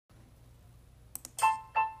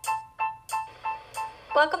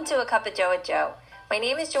Welcome to A Cup of Joe with Joe. My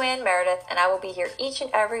name is Joanne Meredith, and I will be here each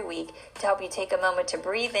and every week to help you take a moment to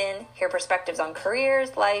breathe in, hear perspectives on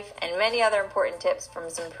careers, life, and many other important tips from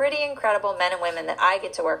some pretty incredible men and women that I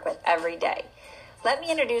get to work with every day. Let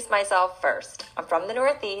me introduce myself first. I'm from the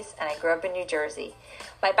Northeast, and I grew up in New Jersey.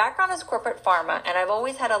 My background is corporate pharma, and I've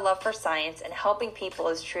always had a love for science, and helping people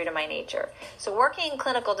is true to my nature. So working in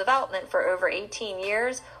clinical development for over 18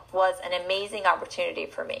 years was an amazing opportunity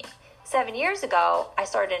for me. 7 years ago, I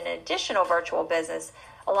started an additional virtual business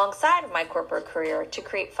alongside of my corporate career to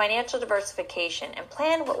create financial diversification and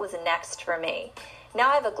plan what was next for me. Now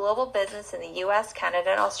I have a global business in the US, Canada,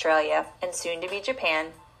 and Australia, and soon to be Japan.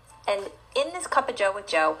 And in this Cup of Joe with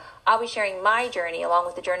Joe, I'll be sharing my journey along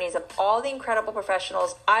with the journeys of all the incredible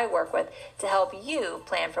professionals I work with to help you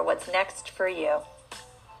plan for what's next for you.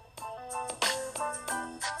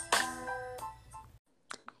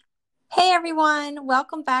 Hey everyone,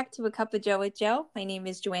 welcome back to A Cup of Joe with Joe. My name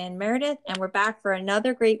is Joanne Meredith, and we're back for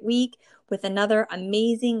another great week with another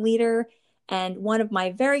amazing leader and one of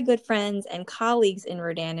my very good friends and colleagues in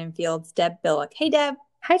Rodan and Fields, Deb Billick. Hey Deb.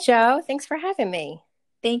 Hi Joe, thanks for having me.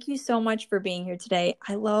 Thank you so much for being here today.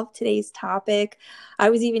 I love today's topic. I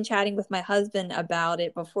was even chatting with my husband about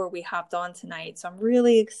it before we hopped on tonight, so I'm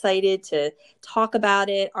really excited to talk about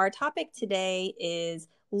it. Our topic today is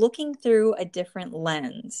looking through a different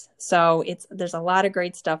lens. So there's a lot of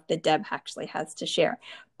great stuff that Deb actually has to share.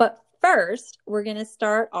 But first, we're going to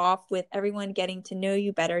start off with everyone getting to know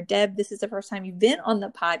you better. Deb, this is the first time you've been on the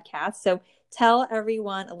podcast, so tell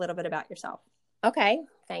everyone a little bit about yourself. Okay,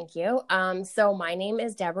 thank you. So my name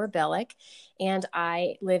is Deborah Billick, and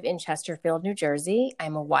I live in Chesterfield, New Jersey.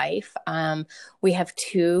 I'm a wife. We have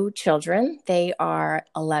 2 children. They are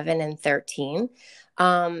 11 and 13.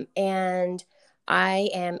 And I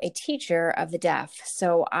am a teacher of the deaf.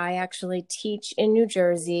 So I actually teach in New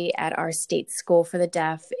Jersey at our state school for the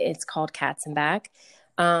deaf. It's called Katzenbach.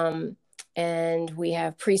 And we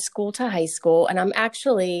have preschool to high school. And I'm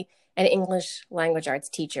actually an English language arts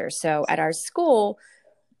teacher. So at our school,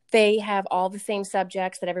 they have all the same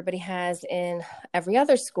subjects that everybody has in every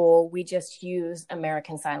other school. We just use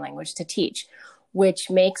American Sign Language to teach, which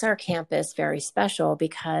makes our campus very special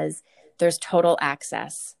because there's total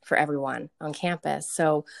access for everyone on campus.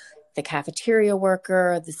 So the cafeteria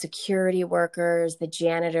worker, the security workers, the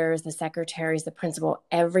janitors, the secretaries, the principal,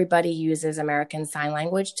 everybody uses American Sign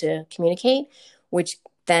Language to communicate, which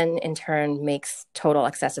then in turn makes total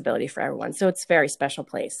accessibility for everyone. So it's a very special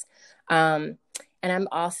place. And I'm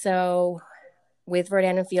also with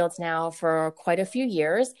Rodan and Fields now for quite a few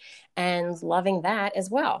years and loving that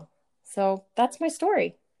as well. So that's my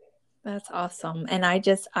story. That's awesome. And I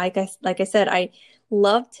guess, like I said, I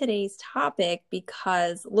love today's topic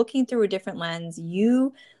because looking through a different lens,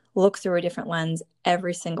 you look through a different lens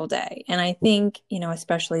every single day. And I think,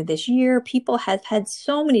 especially this year, people have had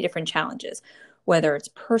so many different challenges, whether it's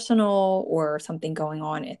personal or something going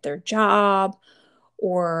on at their job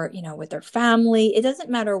or, with their family. It doesn't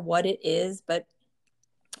matter what it is, but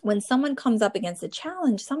when someone comes up against a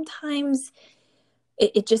challenge, sometimes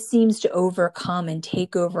it just seems to overcome and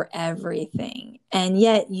take over everything. And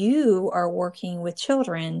yet you are working with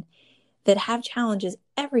children that have challenges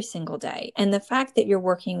every single day. And the fact that you're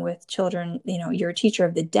working with children, you're a teacher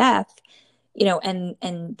of the deaf,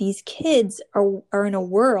 and these kids are in a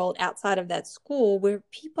world outside of that school where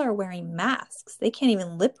people are wearing masks. They can't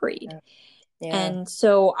even lip read. Yeah. And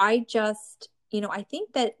so I just, I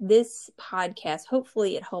think that this podcast,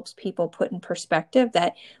 hopefully it helps people put in perspective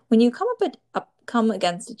that when you come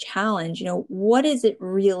against a challenge, what does it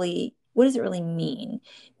really mean?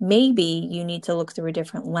 Maybe you need to look through a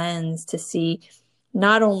different lens to see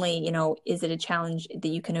not only, is it a challenge that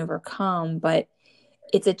you can overcome, but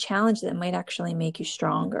it's a challenge that might actually make you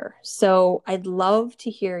stronger. So I'd love to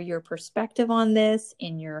hear your perspective on this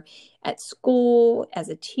at school, as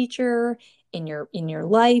a teacher, in your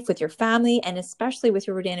life, with your family, and especially with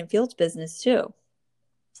your Rodan and Fields business too.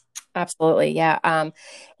 Absolutely. Yeah.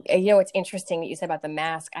 It's interesting that you said about the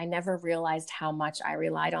mask. I never realized how much I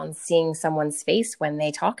relied on seeing someone's face when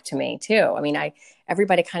they talk to me too. I mean,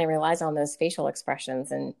 everybody kind of relies on those facial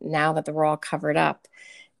expressions. And now that we're all covered up,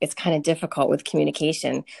 it's kind of difficult with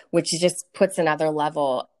communication, which just puts another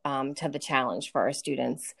level to the challenge for our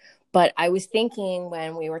students. But I was thinking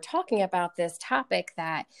when we were talking about this topic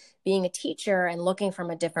that being a teacher and looking from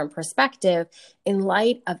a different perspective, in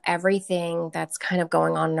light of everything that's kind of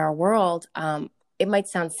going on in our world, it might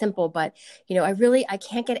sound simple, but I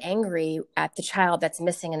can't get angry at the child that's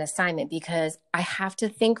missing an assignment because I have to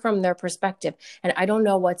think from their perspective, and I don't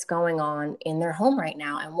know what's going on in their home right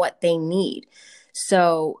now and what they need.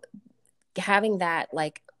 So having that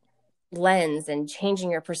lens and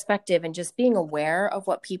changing your perspective and just being aware of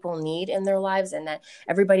what people need in their lives and that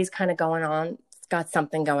everybody's kind of got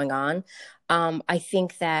something going on. I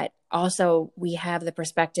think that also we have the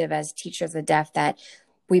perspective as teachers of the deaf that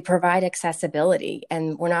we provide accessibility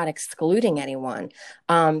and we're not excluding anyone.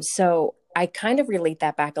 So I kind of relate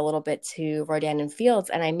that back a little bit to Rodan and Fields,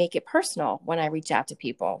 and I make it personal when I reach out to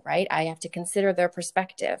people, right? I have to consider their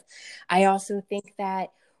perspective. I also think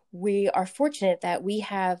that we are fortunate that we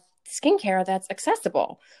have skincare that's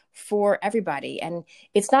accessible for everybody. And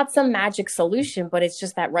it's not some magic solution, but it's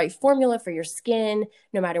just that right formula for your skin,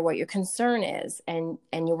 no matter what your concern is. And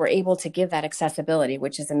you were able to give that accessibility,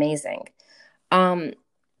 which is amazing.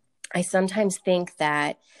 I sometimes think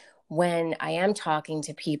that when I am talking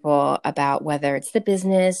to people about whether it's the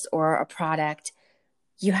business or a product,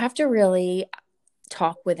 you have to really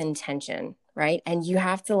talk with intention, right? And you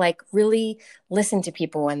have to like really listen to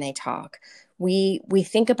people when they talk. We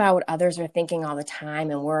think about what others are thinking all the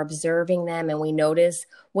time, and we're observing them, and we notice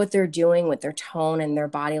what they're doing with their tone and their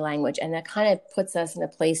body language, and that kind of puts us in a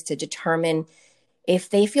place to determine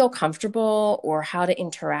if they feel comfortable or how to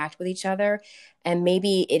interact with each other. And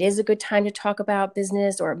maybe it is a good time to talk about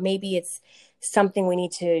business, or maybe it's something we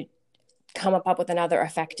need to come up with another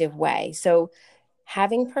effective way. So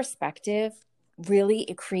having perspective, really,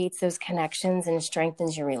 it creates those connections and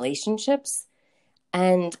strengthens your relationships.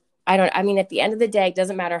 And I mean, at the end of the day, it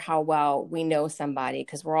doesn't matter how well we know somebody,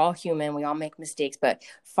 because we're all human, we all make mistakes, but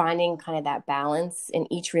finding kind of that balance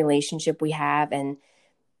in each relationship we have and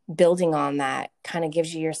building on that kind of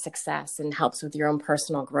gives you your success and helps with your own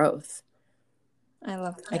personal growth. I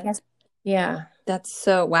love I that. guess. Yeah. That's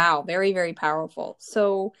so, wow, very, very powerful.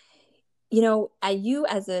 So, you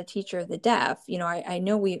as a teacher of the deaf, I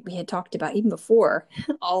know we had talked about even before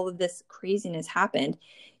all of this craziness happened,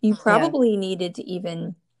 you probably needed to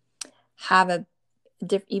even have a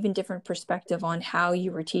even different perspective on how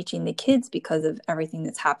you were teaching the kids because of everything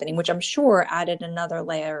that's happening, which I'm sure added another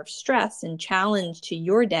layer of stress and challenge to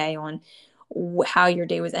your day on how your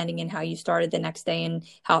day was ending and how you started the next day and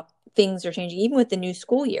how things are changing, even with the new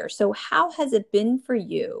school year. So how has it been for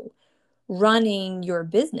you running your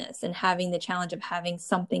business and having the challenge of having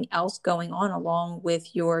something else going on along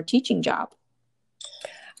with your teaching job?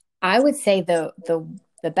 I would say the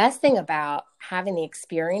best thing about having the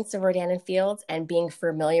experience of Rodan and Fields and being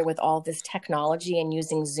familiar with all this technology and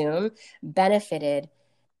using Zoom benefited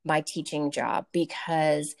my teaching job,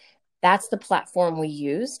 because that's the platform we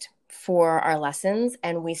used for our lessons.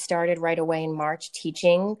 And we started right away in March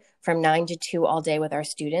teaching from 9 to 2 all day with our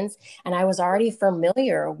students. And I was already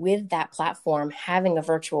familiar with that platform, having a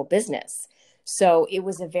virtual business. So it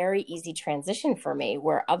was a very easy transition for me,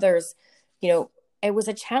 where others, it was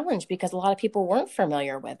a challenge because a lot of people weren't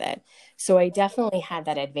familiar with it. So I definitely had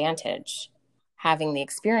that advantage having the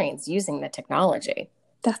experience using the technology.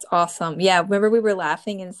 That's awesome. Yeah. Remember we were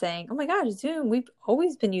laughing and saying, oh my gosh, Zoom, we've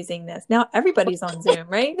always been using this. Now everybody's on Zoom,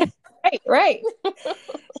 right? Right.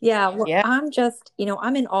 Yeah. Well, Yeah. I'm just,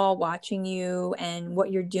 I'm in awe watching you, and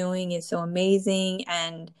what you're doing is so amazing.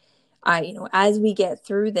 And as we get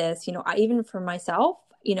through this, even for myself,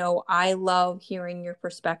 I love hearing your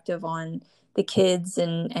perspective on the kids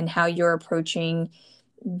and how you're approaching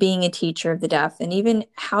being a teacher of the deaf, and even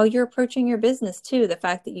how you're approaching your business too. The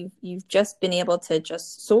fact that you've just been able to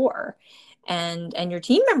just soar, and your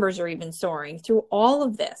team members are even soaring through all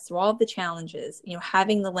of this, through all of the challenges.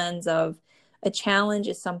 Having the lens of a challenge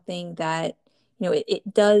is something that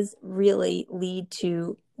it does really lead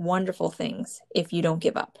to wonderful things if you don't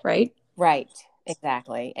give up, right? Right.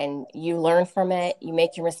 Exactly. And you learn from it, you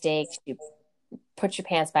make your mistakes, you put your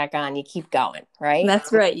pants back on, you keep going, right?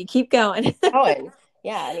 That's right. You keep going. Going.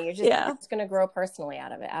 Yeah. And you're Yeah, just going to grow personally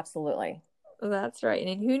out of it. Absolutely. that's right.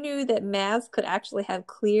 And who knew that masks could actually have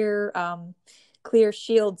clear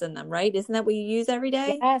shields in them, right? Isn't that what you use every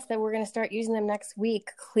day? Yes, that we're going to start using them next week.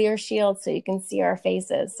 Clear shields so you can see our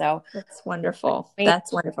faces. So That's wonderful.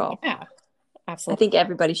 That's wonderful. yeah, I absolutely. think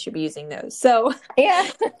everybody should be using those. So, Yeah.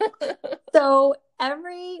 so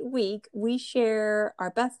every week we share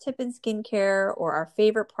our best tip in skincare or our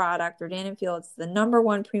favorite product. Rodan & Fields is the number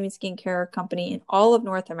one premium skincare company in all of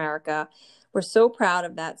North America. We're so proud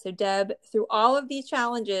of that. So, Deb, through all of these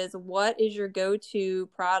challenges, what is your go-to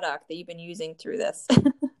product that you've been using through this?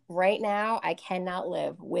 Right now, I cannot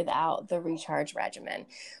live without the recharge regimen.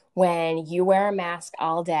 When you wear a mask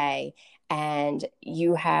all day and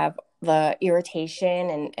you have the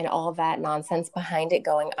irritation and all of that nonsense behind it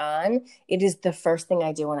going on, it is the first thing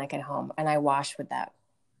I do when I get home, and I wash with that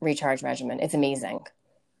recharge regimen. It's amazing.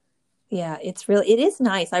 Yeah, it is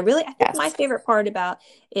nice. I think my Yes. favorite part about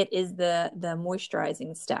it is the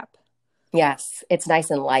moisturizing step. Yes, it's nice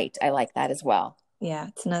and light. I like that as well. Yeah,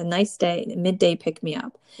 it's a nice day, midday pick me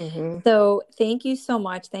up. Hmm. So thank you so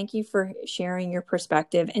much. Thank you for sharing your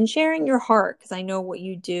perspective and sharing your heart, because I know what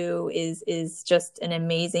you do is just an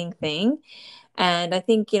amazing thing. And I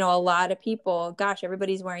think, a lot of people, gosh,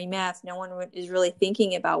 everybody's wearing masks. No one is really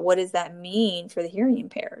thinking about what does that mean for the hearing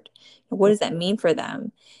impaired? What does that mean for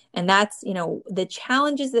them? And that's, the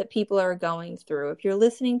challenges that people are going through. If you're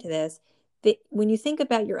listening to this, when you think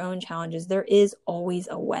about your own challenges, there is always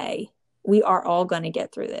a way. We are all going to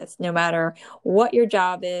get through this, no matter what your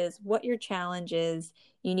job is, what your challenge is.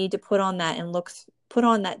 You need to put on that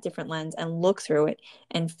different lens and look through it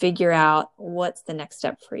and figure out what's the next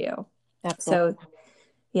step for you. Absolutely. So,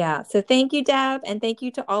 yeah. So thank you, Deb, and thank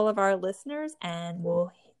you to all of our listeners, and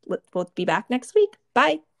we'll be back next week.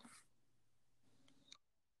 Bye.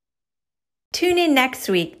 Tune in next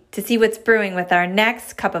week to see what's brewing with our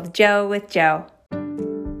next cup of Joe with Joe.